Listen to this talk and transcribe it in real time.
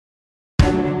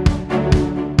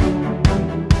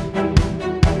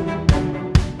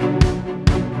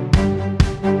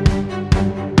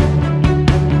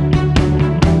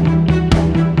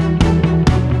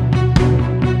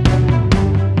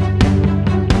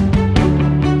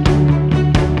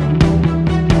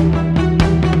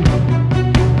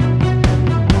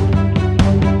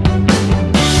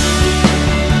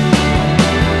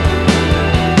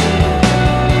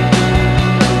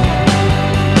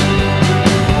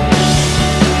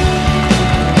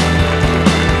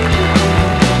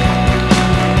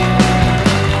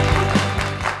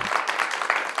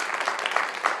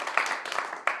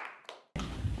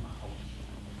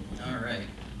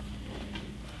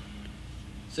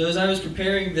So as I was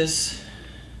preparing this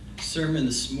sermon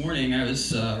this morning, I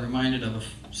was reminded of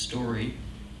a story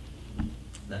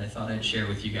that I thought I'd share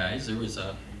with you guys. There was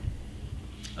a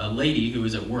lady who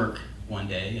was at work one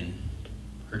day, and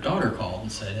her daughter called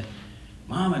and said,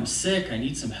 "Mom, I'm sick. I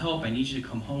need some help. I need you to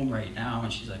come home right now."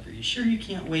 And she's like, "Are you sure you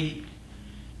can't wait?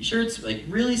 You sure it's like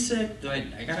really sick?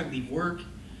 I gotta leave work?"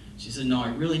 She said, "No, I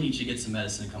really need you to get some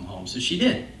medicine and come home." So she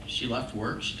did. She left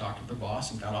work, she talked with her boss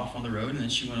and got off on the road, and then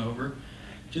she went over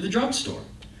to the drugstore.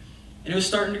 And it was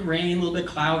starting to rain, a little bit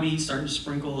cloudy, starting to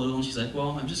sprinkle a little, and she's like,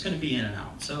 "Well, I'm just gonna be in and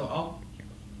out, so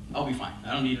I'll be fine.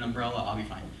 I don't need an umbrella, I'll be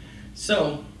fine."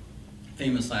 So,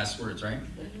 famous last words, right?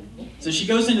 So she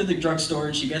goes into the drugstore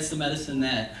and she gets the medicine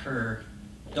that her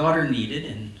daughter needed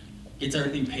and gets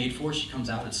everything paid for. She comes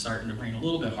out, it's starting to rain a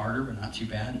little bit harder, but not too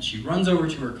bad. And she runs over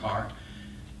to her car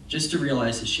just to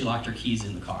realize that she locked her keys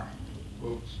in the car.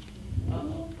 Whoops.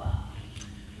 Oh, wow.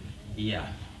 Yeah,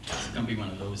 it's gonna be one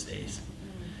of those days.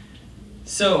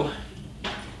 So,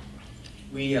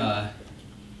 we know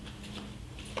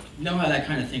how that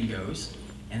kind of thing goes,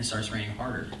 and it starts raining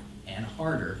harder and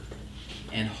harder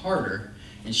and harder,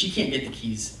 and she can't get the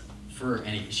keys for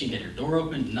anything. She can't get her door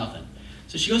open, nothing.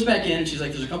 So she goes back in, and she's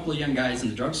like, "There's a couple of young guys in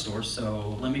the drugstore,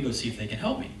 so let me go see if they can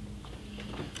help me."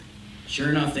 Sure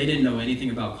enough, they didn't know anything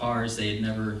about cars. They had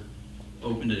never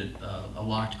opened a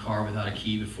locked car without a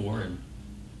key before, and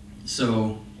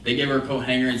so they give her a coat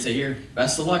hanger and say, "Here,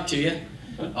 best of luck to you."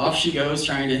 Off she goes,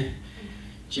 trying to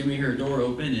jimmy her door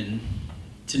open, and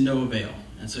to no avail.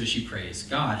 And so she prays,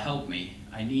 "God, help me.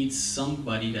 I need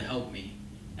somebody to help me,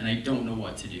 and I don't know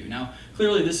what to do." Now,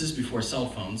 clearly this is before cell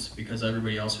phones, because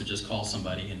everybody else would just call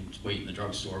somebody and wait in the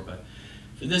drugstore. But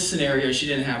for this scenario, she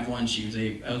didn't have one.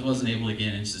 She wasn't able to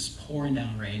get in. It's just pouring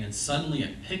down rain, and suddenly a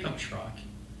pickup truck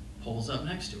pulls up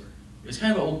next to her. It was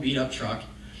kind of an old beat-up truck.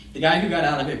 The guy who got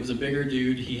out of it was a bigger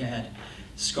dude. He had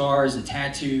scars and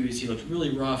tattoos. He looked really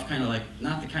rough, kind of like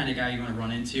not the kind of guy you want to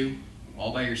run into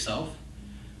all by yourself.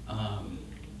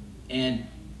 And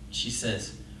she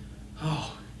says,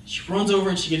 she runs over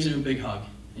and she gives him a big hug.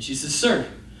 And she says, "Sir,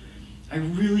 I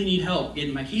really need help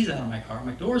getting my keys out of my car.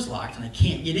 My door's locked and I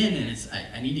can't get in, and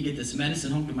I need to get this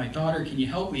medicine home to my daughter. Can you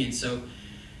help me?" And so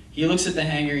he looks at the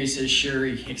hanger, he says, "Sure."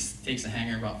 He takes the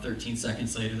hanger. About 13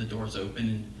 seconds later, the door's open,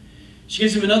 and she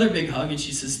gives him another big hug, and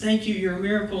she says, "Thank you, you're a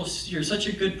miracle. You're such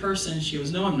a good person." She goes,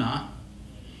 "No, I'm not."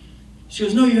 She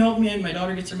goes, "No, you helped me, and my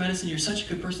daughter gets her medicine. You're such a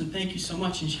good person. Thank you so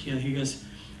much." And he goes,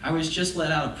 "I was just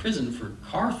let out of prison for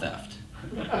car theft."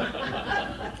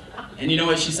 And you know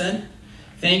what she said?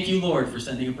 "Thank you, Lord, for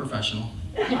sending a professional."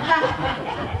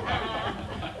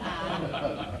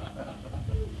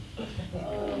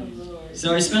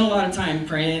 So I spent a lot of time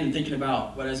praying and thinking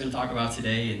about what I was going to talk about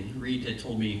today, and Reed had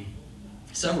told me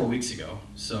several weeks ago,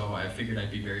 so I figured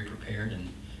I'd be very prepared and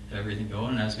have everything going,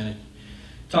 and I was going to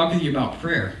talk with you about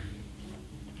prayer.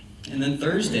 And then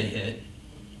Thursday hit,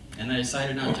 and I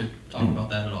decided not to talk about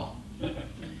that at all.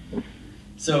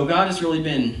 So God has really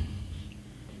been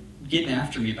getting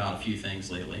after me about a few things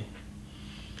lately,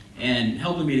 and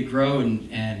helping me to grow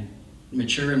and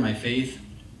mature in my faith.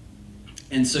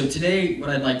 And so today, what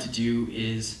I'd like to do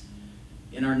is,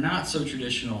 in our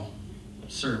not-so-traditional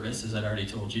service, as I'd already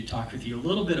told you, talk with you a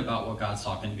little bit about what God's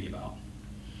talking to me about.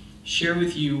 Share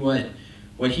with you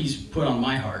what He's put on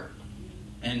my heart,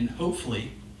 and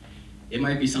hopefully it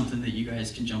might be something that you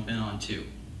guys can jump in on too.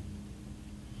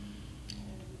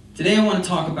 Today I want to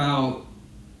talk about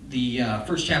the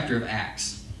first chapter of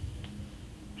Acts.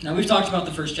 Now, we've talked about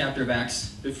the first chapter of Acts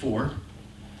before.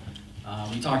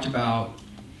 We talked about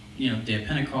the day of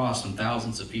Pentecost, when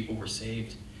thousands of people were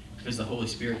saved because the Holy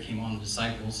Spirit came on the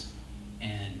disciples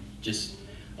and just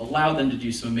allowed them to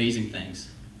do some amazing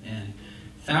things. And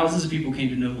thousands of people came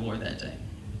to know the Lord that day.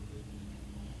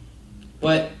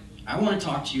 But I want to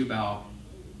talk to you about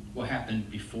what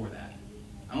happened before that.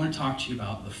 I want to talk to you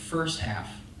about the first half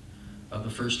of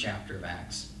the first chapter of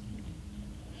Acts.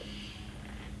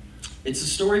 It's a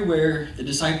story where the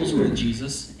disciples were with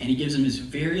Jesus, and He gives them His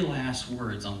very last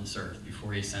words on this earth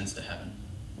before He ascends to heaven.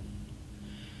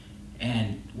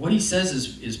 And what He says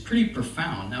is pretty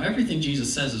profound. Now, everything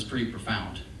Jesus says is pretty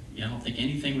profound. I don't think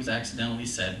anything was accidentally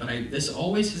said, but this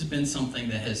always has been something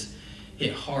that has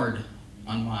hit hard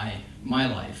on my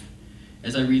life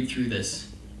as I read through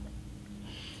this.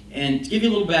 And to give you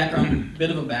a little background, a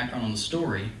bit of a background on the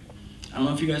story, I don't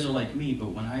know if you guys are like me, but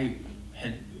when I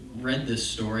had read this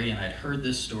story and I'd heard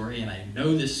this story and I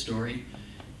know this story,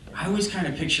 I always kind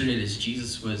of pictured it as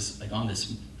Jesus was like on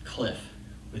this cliff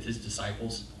with His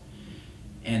disciples,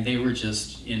 and they were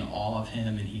just in awe of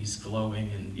Him, and He's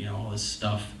glowing and all this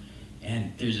stuff.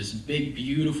 And there's this big,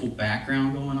 beautiful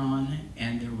background going on,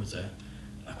 and there was a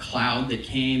a cloud that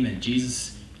came, and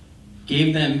Jesus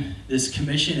gave them this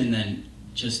commission and then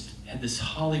just had this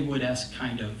Hollywood-esque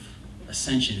kind of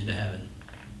ascension into heaven.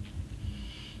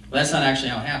 Well, that's not actually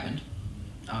how it happened,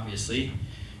 obviously.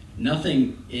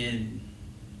 Nothing in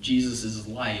Jesus'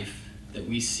 life that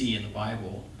we see in the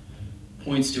Bible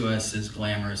points to us as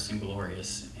glamorous and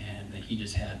glorious, and that he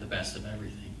just had the best of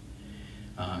everything.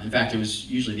 In fact, it was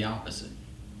usually the opposite.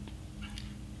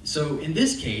 So in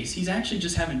this case, he's actually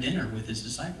just having dinner with his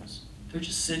disciples. They're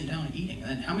just sitting down and eating.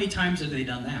 And how many times have they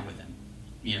done that with him?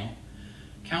 You know,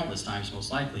 countless times,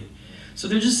 most likely. So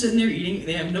they're just sitting there eating.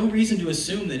 They have no reason to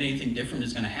assume that anything different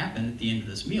is going to happen at the end of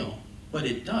this meal. But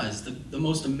it does. The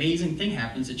most amazing thing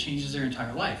happens. It changes their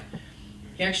entire life.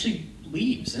 He actually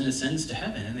leaves and ascends to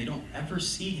heaven, and they don't ever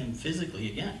see him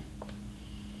physically again.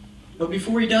 But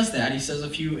before he does that, he says a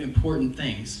few important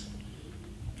things.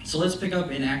 So let's pick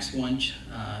up in Acts 1,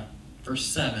 verse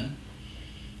 7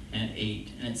 and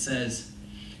 8. And it says,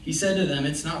 he said to them,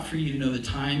 "It's not for you to know the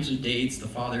times or dates the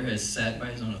Father has set by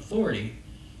his own authority,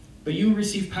 but you will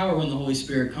receive power when the Holy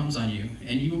Spirit comes on you,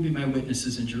 and you will be my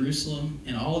witnesses in Jerusalem,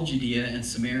 in all of Judea and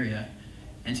Samaria,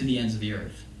 and to the ends of the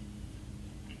earth."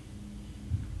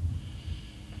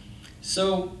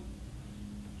 So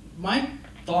my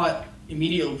thought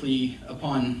immediately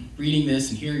upon reading this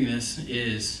and hearing this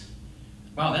is,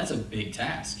 wow, that's a big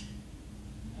task.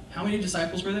 How many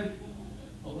disciples were there?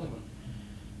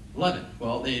 11.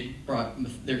 Well,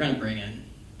 they're going to bring in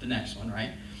the next one,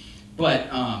 right? But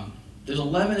there's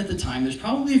 11 at the time. There's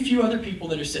probably a few other people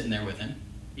that are sitting there with him,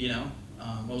 you know,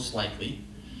 most likely.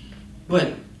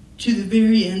 But to the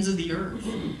very ends of the earth,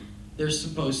 they're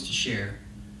supposed to share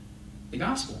the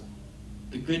gospel,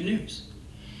 the good news.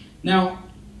 Now,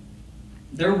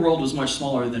 their world was much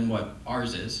smaller than what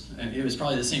ours is. It was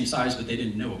probably the same size, but they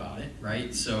didn't know about it,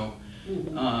 right? So,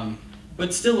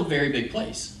 but still a very big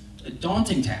place, a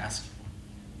daunting task.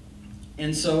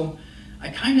 And so I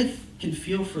kind of can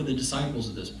feel for the disciples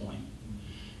at this point.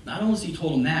 Not only has he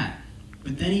told them that,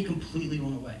 but then he completely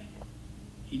went away.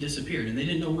 He disappeared, and they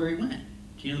didn't know where he went.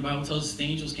 You know, the Bible tells us the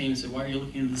angels came and said, "Why are you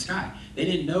looking into the sky?" They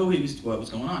didn't know what was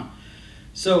going on.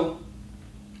 So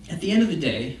at the end of the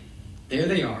day, there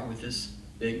they are with this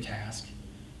big task.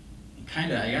 And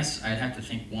kind of, I guess I'd have to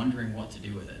think, wondering what to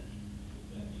do with it.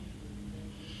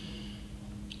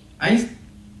 A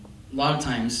lot of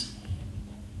times,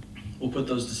 we'll put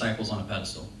those disciples on a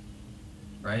pedestal,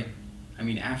 right? I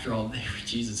mean, after all, they were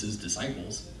Jesus'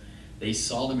 disciples. They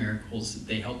saw the miracles.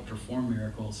 They helped perform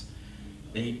miracles.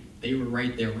 They were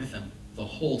right there with him the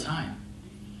whole time.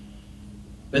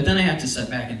 But then I have to step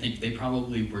back and think they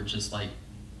probably were just like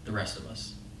the rest of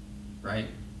us, right?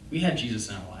 We have Jesus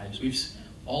in our lives. We've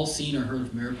all seen or heard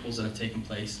of miracles that have taken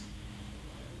place.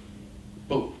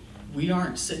 But we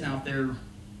aren't sitting out there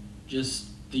just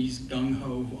these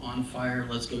gung-ho, on fire,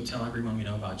 let's go tell everyone we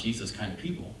know about Jesus kind of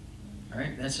people. All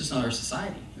right? That's just not our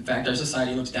society. In fact, our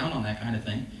society looks down on that kind of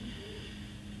thing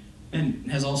and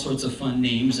has all sorts of fun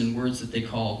names and words that they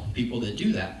call people that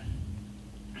do that.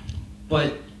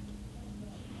 But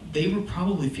they were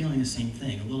probably feeling the same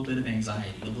thing, a little bit of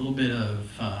anxiety, a little bit of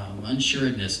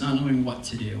unsureness, not knowing what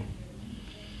to do.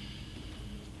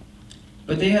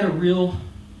 But they had a real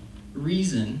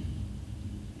reason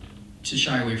to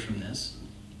shy away from this,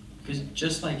 because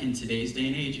just like in today's day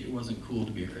and age, it wasn't cool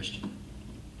to be a Christian.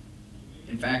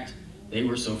 In fact, they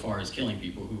were so far as killing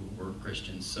people who were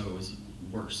Christians, so it was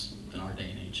worse than our day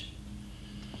and age.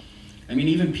 I mean,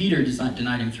 even Peter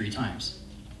denied him 3 times,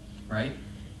 right?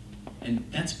 And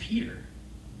that's Peter.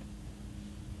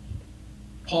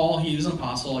 Paul, he was an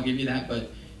apostle, I'll give you that,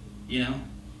 but, you know,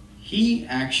 he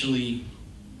actually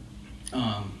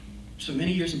spent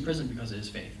many years in prison because of his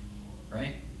faith,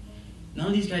 right? None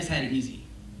of these guys had it easy.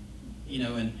 You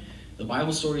know, and the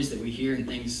Bible stories that we hear and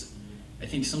things, I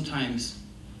think sometimes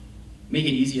make it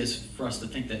easy for us to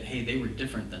think that, hey, they were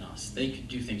different than us. They could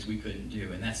do things we couldn't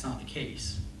do, and that's not the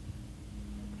case.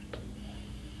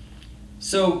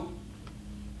 So,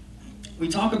 we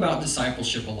talk about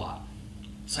discipleship a lot.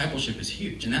 Discipleship is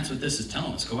huge, and that's what this is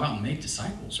telling us. Go out and make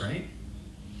disciples, right?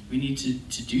 We need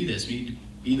to do this. We need to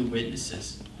be the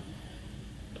witnesses.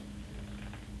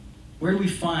 Where do we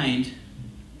find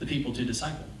the people to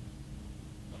disciple?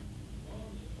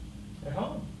 At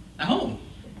home. At home,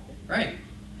 right.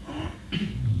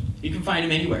 You can find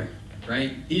them anywhere,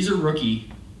 right? These are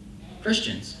rookie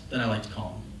Christians that I like to call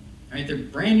them. Right? They're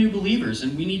brand new believers,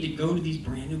 and we need to go to these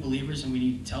brand new believers and we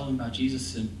need to tell them about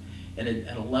Jesus at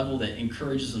a level that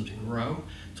encourages them to grow,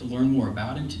 to learn more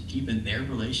about him, to deepen their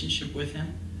relationship with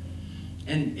him.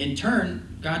 And in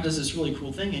turn, God does this really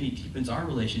cool thing, and he deepens our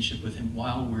relationship with him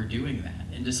while we're doing that.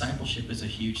 And discipleship is a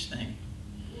huge thing.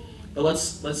 But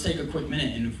let's take a quick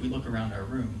minute, and if we look around our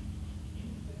room,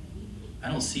 I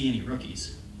don't see any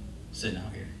rookies sitting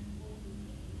out here.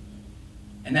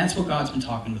 And that's what God's been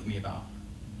talking with me about.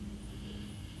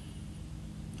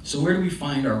 So where do we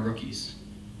find our rookies?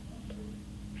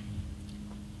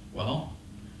 Well,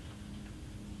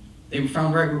 they were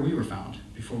found right where we were found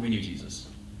before we knew Jesus.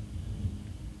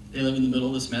 They live in the middle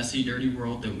of this messy, dirty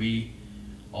world that we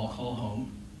all call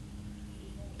home.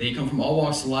 They come from all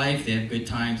walks of life. They have good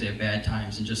times, they have bad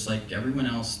times, and just like everyone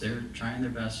else, they're trying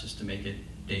their best just to make it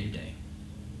day to day.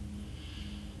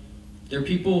 They're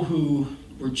people who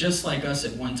were just like us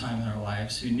at one time in our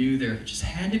lives, who knew there just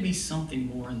had to be something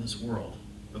more in this world,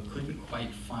 but couldn't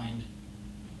quite find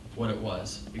what it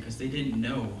was because they didn't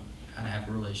know how to have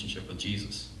a relationship with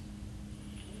Jesus.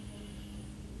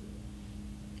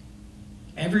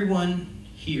 Everyone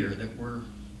here that we're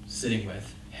sitting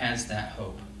with has that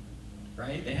hope,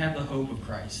 right? They have the hope of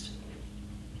Christ.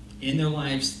 In their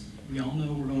lives, we all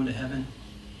know we're going to heaven.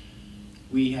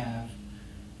 We have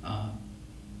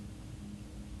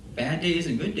bad days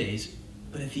and good days,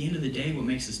 but at the end of the day, what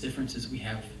makes us different is we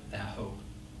have that hope.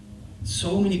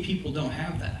 So many people don't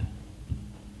have that.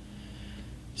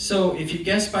 So if you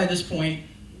guessed by this point,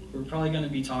 we're probably going to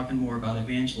be talking more about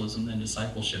evangelism than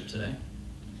discipleship today.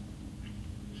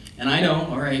 And I know,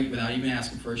 all right, without even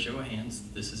asking for a show of hands,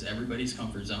 this is everybody's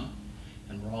comfort zone,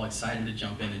 and we're all excited to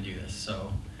jump in and do this.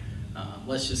 So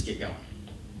let's just get going.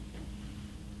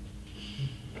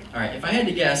 All right, if I had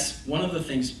to guess, one of the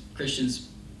things Christians,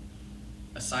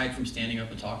 aside from standing up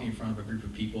and talking in front of a group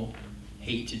of people,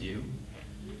 hate to do,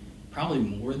 probably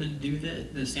more than do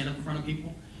than stand up in front of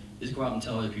people, is go out and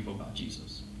tell other people about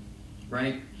Jesus,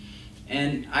 right?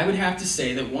 And I would have to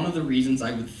say that one of the reasons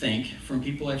I would think from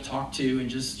people I've talked to and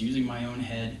just using my own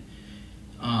head,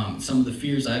 some of the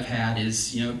fears I've had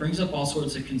is, it brings up all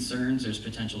sorts of concerns. There's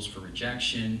potentials for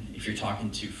rejection. If you're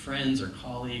talking to friends or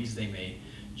colleagues, they may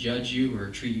judge you or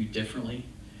treat you differently.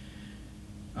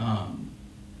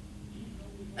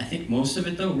 I think most of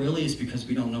it, though, really is because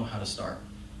we don't know how to start.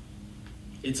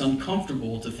 It's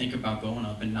uncomfortable to think about going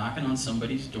up and knocking on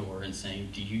somebody's door and saying,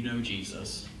 "Do you know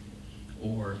Jesus?"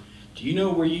 Or, "Do you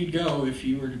know where you'd go if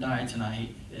you were to die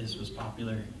tonight?" as was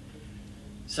popular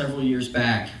several years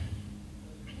back.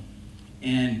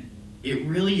 And it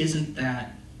really isn't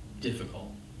that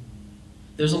difficult.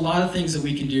 There's a lot of things that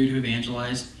we can do to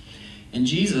evangelize, and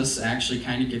Jesus actually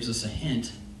kind of gives us a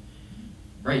hint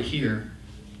right here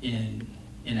in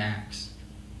Acts.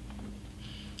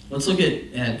 Let's look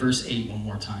at verse 8 one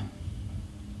more time.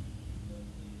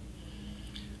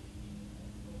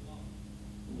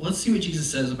 Let's see what Jesus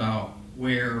says about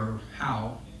where or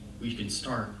how we can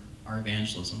start our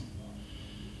evangelism.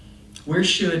 Where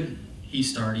should he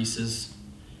start? He says,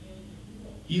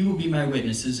 "You will be my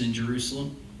witnesses in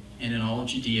Jerusalem and in all of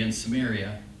Judea and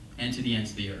Samaria and to the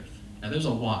ends of the earth." Now there's a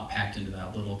lot packed into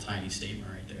that little tiny statement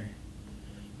right there.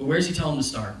 But where does he tell them to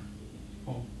start?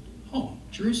 Home,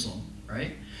 Jerusalem,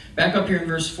 right? Back up here in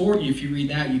verse 40, if you read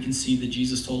that, you can see that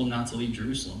Jesus told them not to leave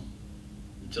Jerusalem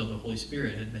until the Holy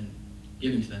Spirit had been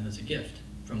given to them as a gift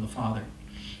from the Father.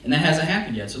 And that hasn't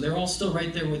happened yet, so they're all still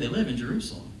right there where they live in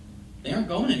Jerusalem. They aren't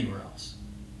going anywhere else.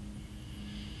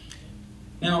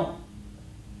 Now,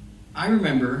 I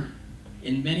remember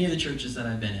in many of the churches that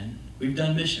I've been in, we've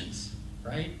done missions,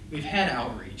 right? We've had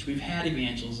outreach. We've had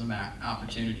evangelism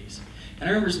opportunities. And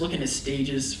I remember looking at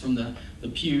stages from the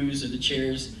pews or the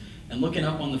chairs and looking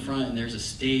up on the front, and there's a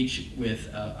stage with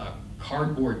a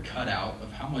cardboard cutout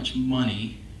of how much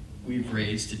money we've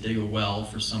raised to dig a well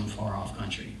for some far-off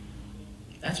country.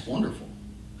 That's wonderful.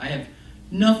 I have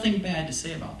nothing bad to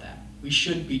say about that. We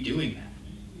should be doing that.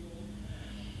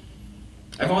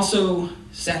 I've also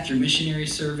sat through missionary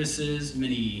services,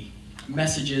 many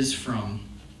messages from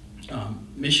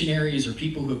missionaries or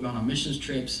people who have gone on missions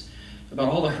trips about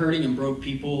all the hurting and broke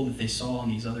people that they saw in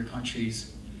these other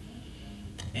countries.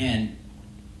 And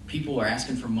people are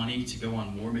asking for money to go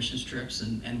on war missions trips,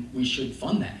 and we should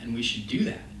fund that, and we should do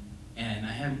that. And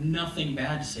I have nothing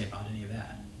bad to say about any of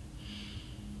that.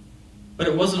 But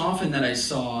it wasn't often that I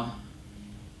saw,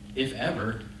 if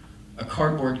ever, a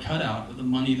cardboard cutout of the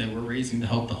money that we're raising to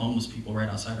help the homeless people right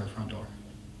outside our front door.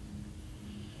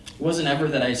 It wasn't ever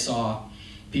that I saw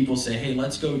people say, "Hey,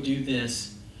 let's go do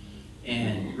this,"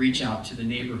 and reach out to the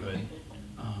neighborhood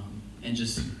and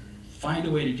just find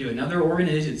a way to do it. Now, there are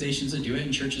organizations that do it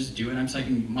and churches that do it. I'm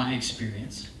saying my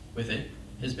experience with it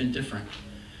has been different.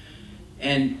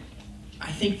 And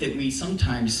I think that we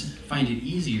sometimes find it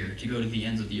easier to go to the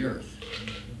ends of the earth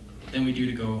than we do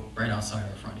to go right outside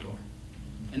our front door.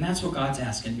 And that's what God's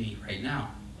asking me right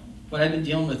now. What I've been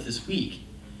dealing with this week.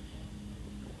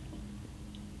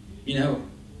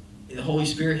 the Holy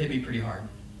Spirit hit me pretty hard.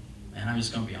 And I'm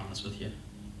just going to be honest with you.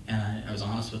 And I was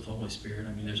honest with the Holy Spirit.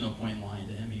 I mean, there's no point in lying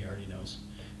to him. He already knows.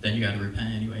 Then you got to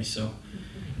repent anyway. So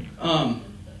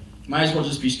might as well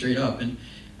just be straight up. And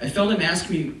I felt him ask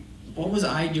me, what was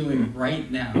I doing right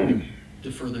now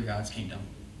to further God's kingdom?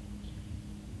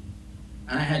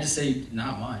 And I had to say,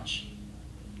 not much.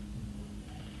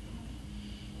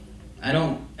 I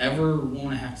don't ever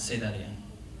want to have to say that again.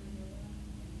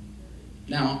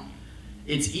 Now,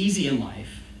 it's easy in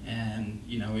life, and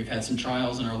we've had some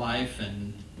trials in our life,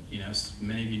 and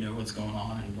many of you know what's going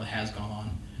on and what has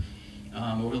gone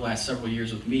on over the last several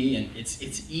years with me, and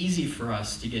it's easy for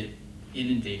us to get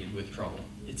inundated with trouble.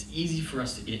 It's easy for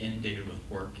us to get inundated with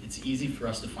work. It's easy for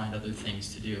us to find other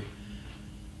things to do,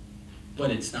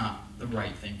 but it's not the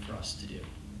right thing for us to do.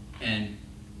 And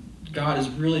God has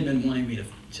really been wanting me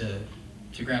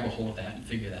to grab a hold of that and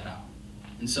figure that out.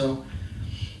 And so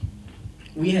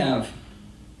we have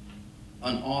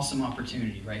an awesome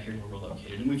opportunity right here where we're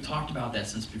located. And we've talked about that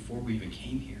since before we even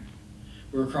came here.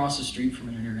 We're across the street from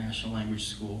an international language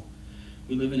school.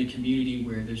 We live in a community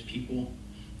where there's people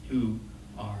who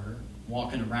are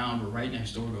walking around. We're right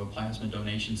next door to a plasma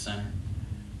donation center.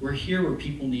 We're here where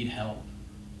people need help.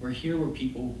 We're here where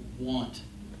people want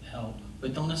help,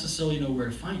 but don't necessarily know where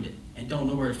to find it and don't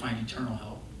know where to find eternal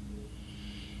help.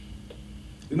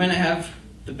 We might not have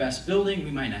the best building.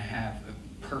 We might not have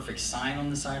a perfect sign on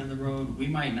the side of the road. We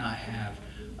might not have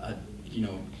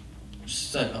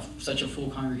such a full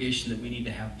congregation that we need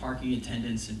to have parking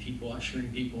attendants and people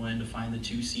ushering people in to find the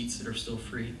 2 seats that are still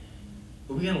free.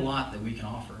 But we got a lot that we can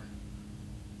offer.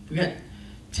 We got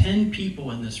 10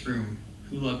 people in this room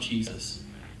who love Jesus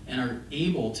and are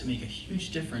able to make a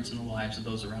huge difference in the lives of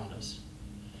those around us.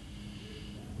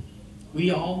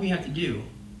 All we have to do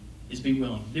is be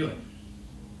willing to do it.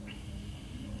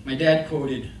 My dad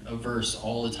quoted a verse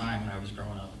all the time when I was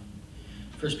growing up.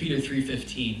 1 Peter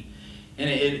 3:15. And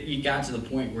it got to the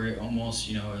point where it almost,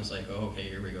 it was like, oh, okay,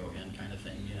 here we go again kind of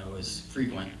thing. It was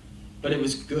frequent. But it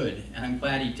was good, and I'm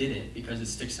glad he did it because it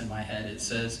sticks in my head. It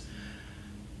says,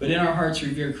 but in our hearts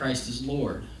revere Christ as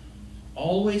Lord.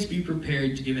 Always be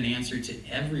prepared to give an answer to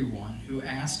everyone who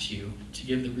asks you to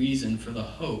give the reason for the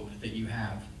hope that you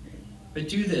have. But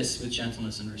do this with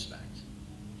gentleness and respect.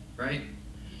 Right?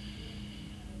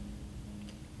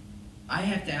 I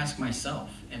have to ask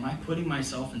myself, am I putting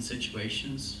myself in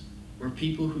situations where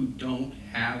people who don't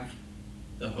have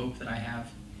the hope that I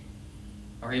have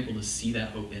are able to see that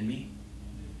hope in me?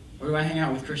 Or do I hang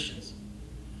out with Christians?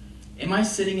 Am I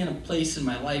sitting in a place in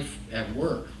my life at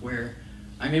work where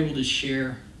I'm able to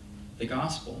share the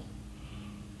gospel?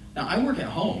 Now, I work at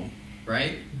home,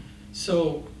 right?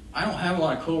 So I don't have a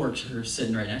lot of coworkers who are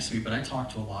sitting right next to me, but I talk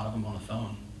to a lot of them on the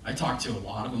phone. I talk to a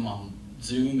lot of them on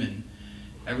Zoom and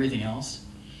everything else.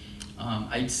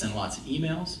 I send lots of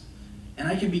emails, and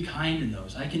I can be kind in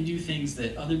those. I can do things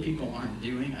that other people aren't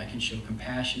doing. I can show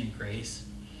compassion and grace.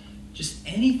 Just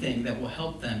anything that will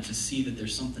help them to see that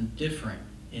there's something different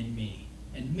in me,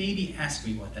 and maybe ask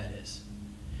me what that is.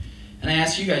 And I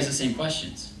ask you guys the same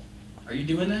questions. Are you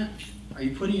doing that? Are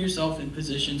you putting yourself in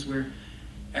positions where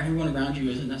everyone around you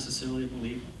isn't necessarily a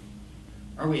believer?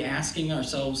 Are we asking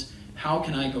ourselves, how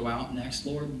can I go out next,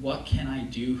 Lord? What can I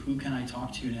do? Who can I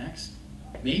talk to next?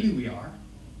 Maybe we are.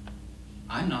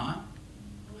 I'm not.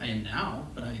 I am now,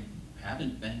 but I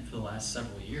haven't been for the last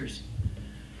several years.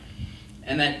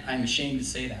 And that I'm ashamed to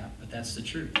say that, but that's the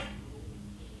truth.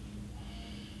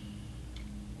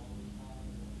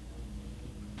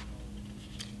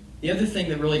 The other thing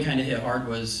that really kind of hit hard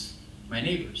was my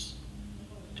neighbors.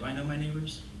 Do I know my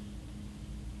neighbors?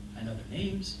 I know their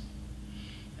names.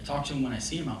 I talk to them when I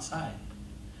see them outside.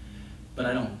 But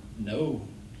I don't know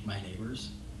my neighbors.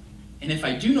 And if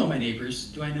I do know my neighbors,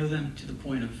 do I know them to the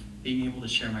point of being able to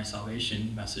share my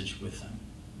salvation message with them?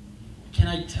 Can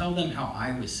I tell them how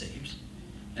I was saved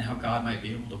and how God might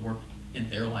be able to work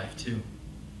in their life too?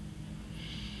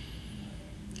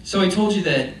 So I told you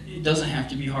that it doesn't have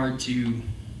to be hard to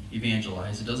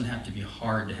evangelize. It doesn't have to be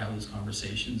hard to have those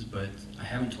conversations, but I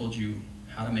haven't told you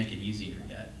how to make it easier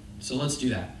yet. So let's do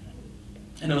that.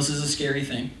 I know this is a scary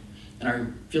thing, and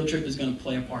our field trip is going to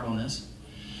play a part on this.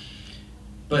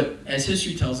 But as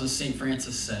history tells us, St.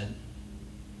 Francis said,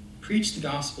 preach the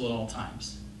gospel at all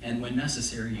times, and when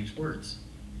necessary, use words.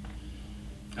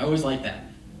 I always like that.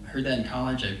 I heard that in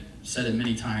college. I've said it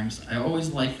many times. I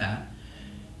always like that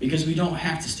because we don't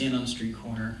have to stand on the street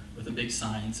corner with a big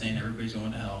sign saying everybody's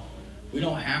going to hell. We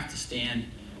don't have to stand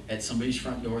at somebody's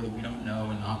front door that we don't know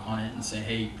and knock on it and say,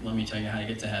 hey, let me tell you how to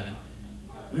get to heaven.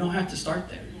 We don't have to start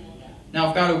there. Now,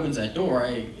 if God opens that door,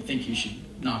 I think you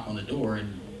should knock on the door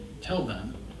and tell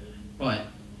them. But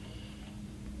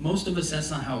most of us,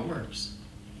 that's not how it works.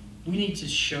 We need to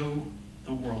show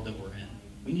the world that we're in.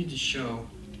 We need to show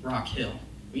Rock Hill.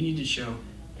 We need to show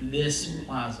this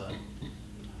plaza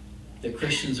that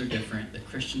Christians are different, that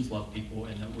Christians love people,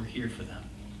 and that we're here for them.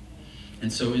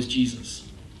 And so is Jesus.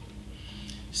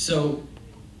 So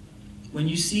when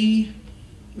you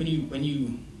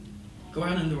go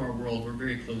out into our world, we're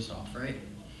very closed off, right?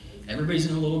 Everybody's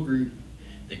in a little group.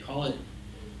 They call it,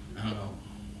 I don't know,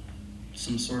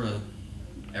 some sort of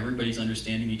everybody's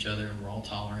understanding each other and we're all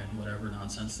tolerant and whatever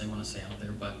nonsense they want to say out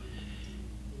there. But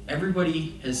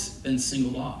everybody has been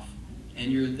singled off.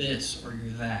 And you're this or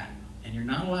you're that. And you're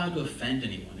not allowed to offend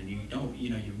anyone. And you don't,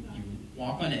 you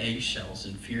walk on eggshells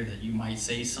in fear that you might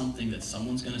say something that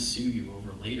someone's going to sue you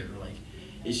over later. Like,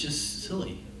 it's just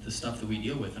silly, the stuff that we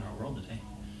deal with in our world today.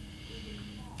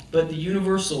 But the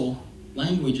universal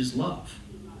language is love.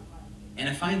 And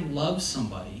if I love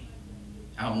somebody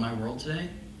out in my world today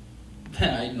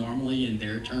that I normally, in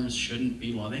their terms, shouldn't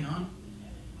be loving on,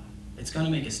 it's going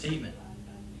to make a statement.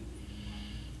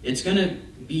 It's going to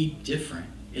be different.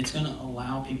 It's going to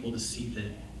allow people to see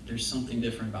that there's something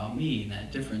different about me, and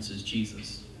that difference is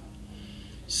Jesus.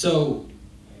 So,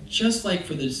 just like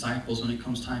for the disciples, when it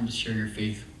comes time to share your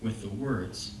faith with the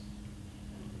words,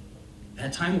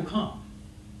 that time will come.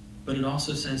 But it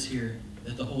also says here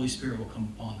that the Holy Spirit will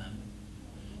come upon them.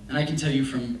 And I can tell you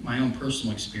from my own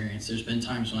personal experience, there's been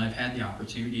times when I've had the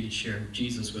opportunity to share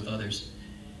Jesus with others,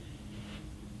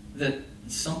 that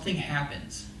something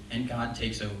happens and God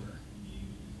takes over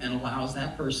and allows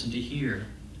that person to hear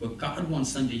what God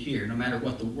wants them to hear, no matter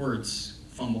what the words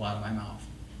fumble out of my mouth.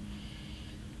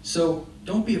 So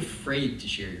don't be afraid to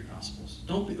share your gospels.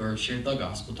 Or share the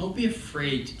gospel. Don't be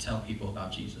afraid to tell people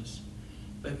about Jesus.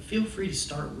 But feel free to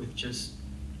start with just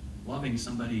loving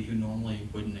somebody who normally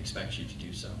wouldn't expect you to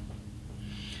do so.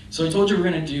 So I told you we're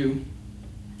going to do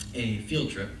a field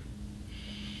trip.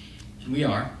 And we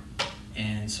are.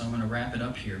 And so I'm going to wrap it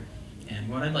up here. And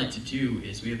what I'd like to do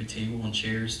is we have a table and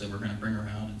chairs that we're going to bring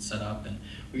around and set up. And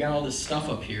we got all this stuff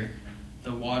up here.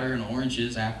 The water and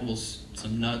oranges, apples,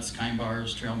 some nuts, Kind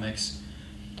bars, trail mix.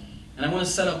 And I want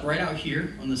to set up right out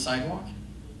here on the sidewalk.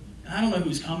 And I don't know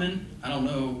who's coming. I don't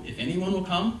know if anyone will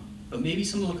come. But maybe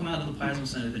someone will come out of the plasma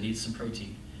center that needs some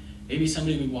protein. Maybe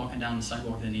somebody will be walking down the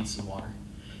sidewalk that needs some water.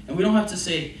 And we don't have to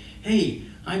say, hey,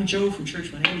 I'm Joe from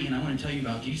Church 180 and I want to tell you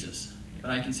about Jesus.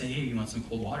 But I can say, hey, you want some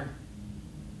cold water?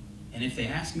 And if they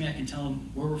ask me, I can tell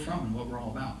them where we're from and what we're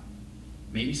all about.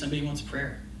 Maybe somebody wants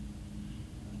prayer.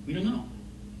 We don't know.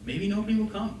 Maybe nobody will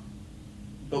come.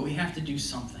 But we have to do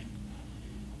something.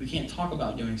 We can't talk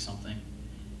about doing something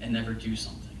and never do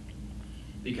something.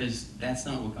 Because that's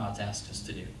not what God's asked us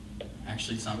to do.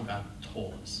 Actually, it's not what God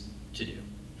told us to do.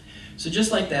 So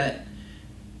just like that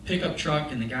pickup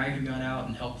truck and the guy who got out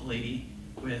and helped the lady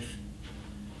with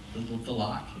the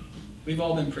lock, we've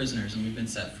all been prisoners and we've been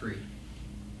set free.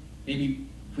 Maybe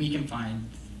we can find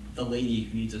the lady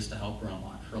who needs us to help her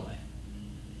unlock her life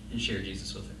and share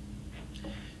Jesus with her.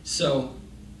 So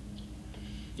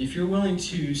if you're willing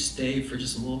to stay for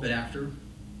just a little bit after,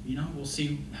 we'll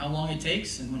see how long it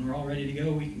takes, and when we're all ready to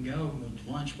go, we can go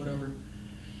to lunch, whatever.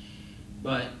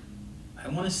 But I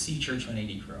want to see Church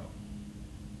 180 grow.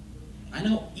 I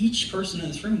know each person in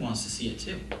this room wants to see it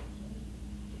too.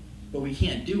 But we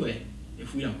can't do it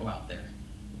if we don't go out there.